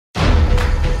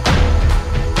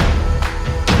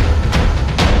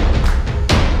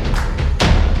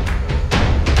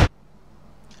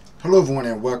Hello everyone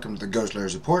and welcome to the Ghost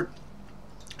Layers Report.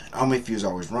 I'm with you as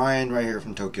always, Ryan, right here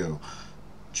from Tokyo,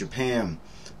 Japan.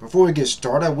 Before we get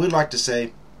started, I would like to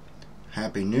say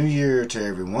Happy New Year to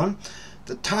everyone.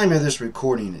 The time of this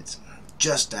recording is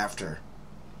just after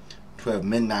 12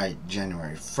 midnight,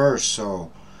 January 1st, so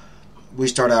we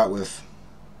start out with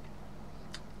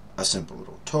a simple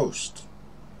little toast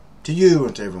to you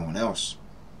and to everyone else.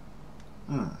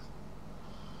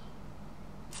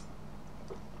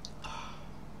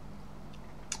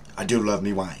 I do love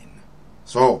me wine.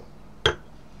 So, to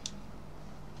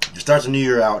start the new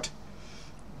year out,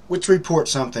 let's report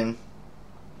something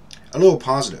a little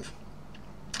positive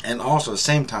and also at the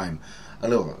same time a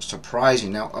little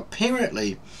surprising. Now,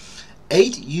 apparently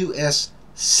 8 U.S.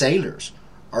 sailors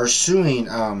are suing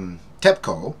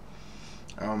TEPCO.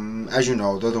 As you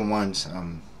know, they're the ones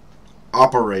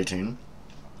operating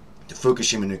the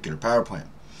Fukushima nuclear power plant.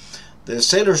 The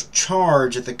sailors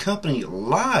charge that the company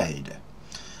lied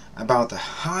about the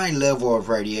high level of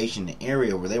radiation in the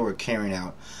area where they were carrying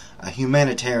out a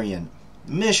humanitarian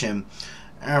mission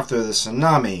after the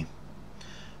tsunami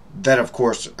that, of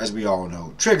course, as we all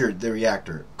know, triggered the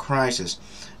reactor crisis.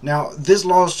 Now, this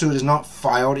lawsuit is not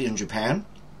filed in Japan.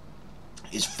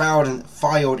 It's filed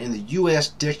in the U.S.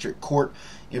 District Court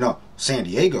in San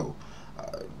Diego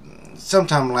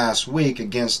sometime last week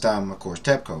against, of course,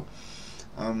 TEPCO,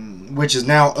 which is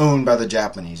now owned by the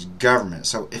Japanese government.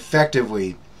 So,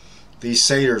 effectively, these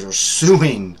sailors are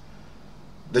suing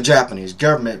the Japanese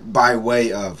government by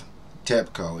way of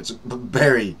TEPCO. It's a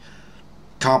very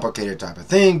complicated type of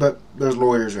thing, but there's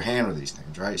lawyers who handle these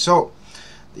things, right? So,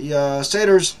 the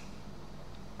sailors,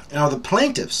 the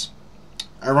plaintiffs,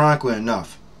 ironically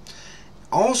enough,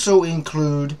 also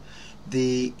include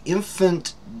the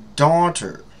infant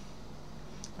daughter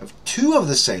of 2 of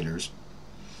the sailors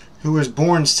who was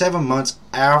born 7 months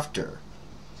after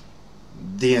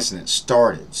the incident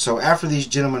started. So after these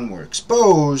gentlemen were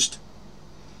exposed,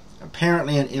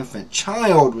 apparently an infant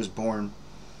child was born,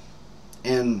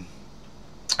 and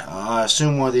I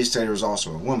assume one of these sailors was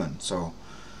also a woman. So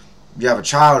you have a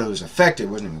child who was affected,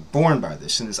 wasn't even born by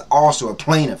this, and is also a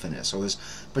plaintiff in it. So it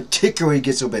particularly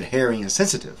gets a bit hairy and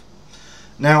sensitive.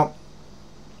 Now,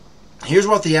 here's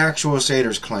what the actual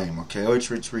sailors claim. Okay,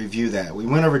 let's review that. We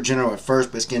went over general at first,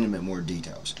 but let's get into a bit more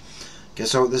details. Okay,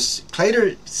 so the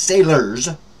sailors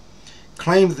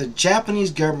claim that the Japanese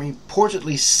government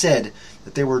reportedly said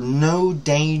that there were no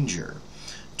danger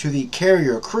to the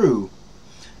carrier crew,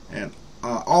 and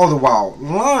all the while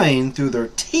lying through their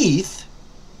teeth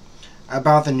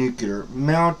about the nuclear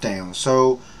meltdown.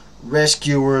 So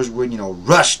rescuers would,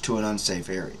 rush to an unsafe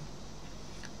area.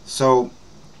 So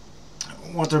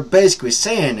what they're basically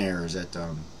saying there is that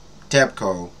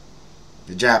TEPCO,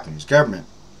 the Japanese government,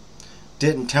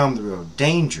 didn't tell them the real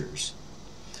dangers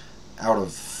out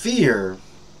of fear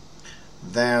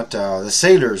that the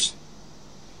sailors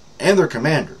and their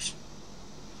commanders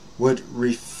would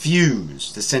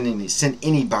refuse to send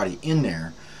anybody in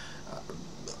there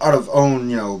out of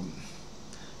own,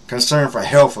 concern for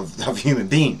health of human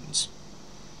beings.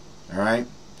 Alright?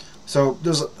 So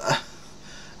there's a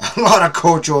lot of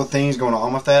cultural things going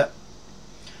on with that.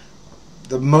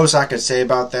 The most I could say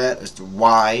about that as to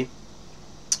why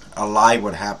a lie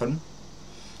would happen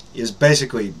is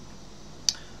basically,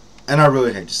 and I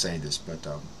really hate to say this, but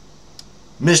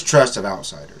mistrust of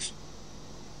outsiders.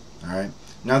 Alright?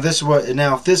 Now if this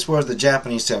was the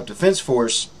Japanese Self-Defense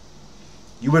Force,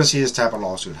 you wouldn't see this type of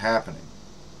lawsuit happening.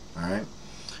 Alright?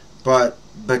 But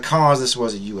because this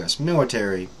was a U.S.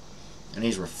 military and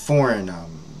these were foreign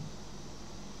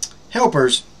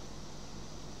helpers,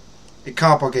 it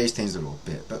complicates things a little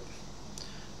bit. But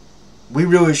we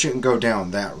really shouldn't go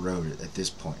down that road at this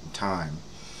point in time.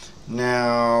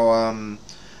 Now,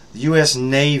 the U.S.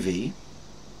 Navy,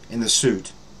 in the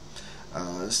suit,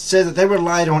 said that they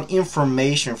relied on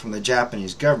information from the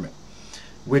Japanese government,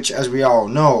 which, as we all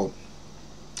know,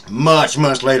 much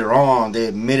later on, they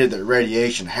admitted that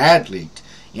radiation had leaked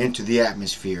into the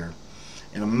atmosphere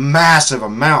in a massive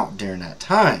amount during that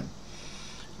time.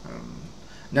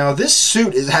 Now, this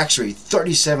suit is actually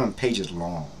 37 pages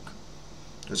long.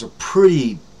 It's a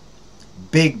pretty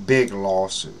big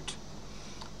lawsuit.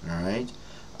 Alright?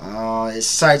 It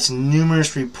cites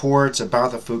numerous reports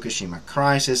about the Fukushima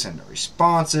crisis and the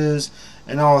responses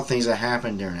and all the things that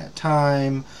happened during that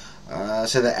time.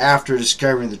 Said that after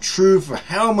discovering the truth of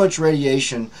how much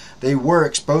radiation they were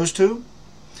exposed to,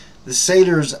 the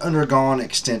sailors undergone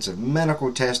extensive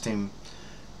medical testing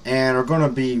and are going to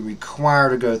be required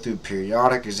to go through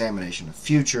periodic examination of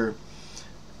future.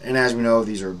 And as we know,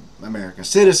 these are American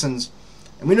citizens,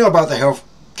 and we know about the health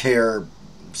care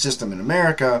system in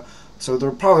America So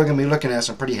they're probably going to be looking at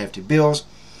some pretty hefty bills,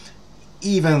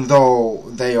 even though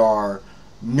they are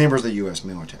members of the U.S.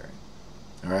 military.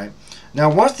 All right. Now,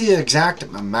 what's the exact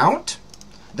amount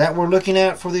that we're looking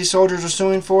at for these soldiers are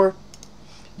suing for?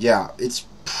 Yeah, it's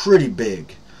pretty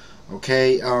big.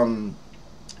 Okay.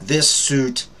 This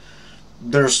suit,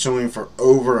 they're suing for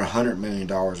over $100 million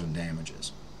in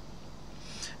damages.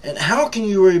 And how can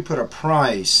you really put a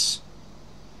price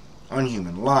on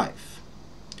human life?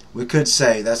 We could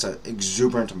say that's an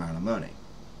exuberant amount of money.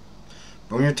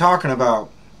 But when you're talking about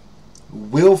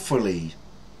willfully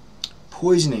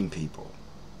poisoning people,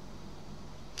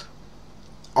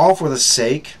 all for the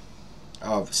sake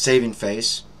of saving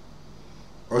face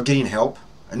or getting help,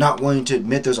 and not willing to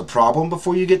admit there's a problem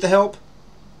before you get the help,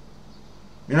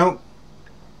 you know,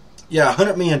 yeah,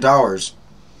 $100 million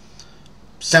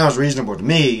sounds reasonable to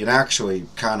me, and actually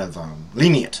kind of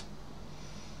lenient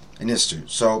in this suit.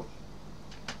 So,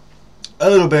 a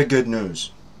little bit of good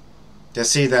news to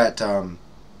see that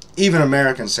even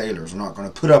American sailors are not going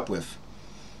to put up with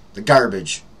the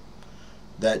garbage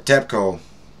that TEPCO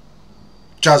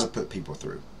tries to put people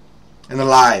through, and the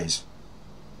lies.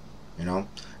 You know.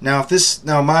 Now,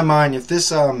 in my mind, if this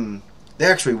they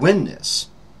actually win this,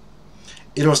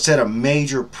 it'll set a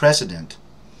major precedent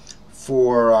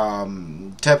for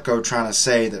TEPCO trying to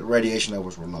say that radiation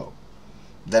levels were low,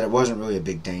 that it wasn't really a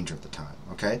big danger at the time.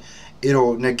 Okay,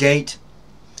 it'll negate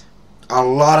a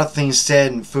lot of things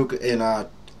said in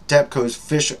TEPCO's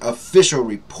official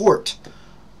report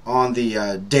on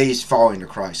the days following the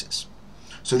crisis.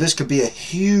 So this could be a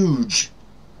huge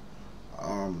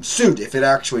suit if it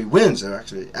actually wins, or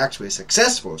actually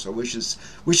successful. So we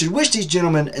should wish these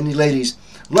gentlemen and these ladies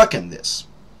luck in this,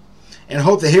 and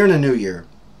hope that here in the new year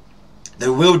they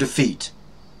will defeat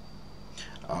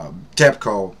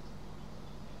TEPCO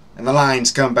and the lying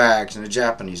scumbags and the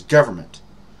Japanese government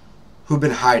who've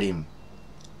been hiding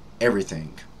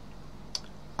everything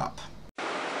up.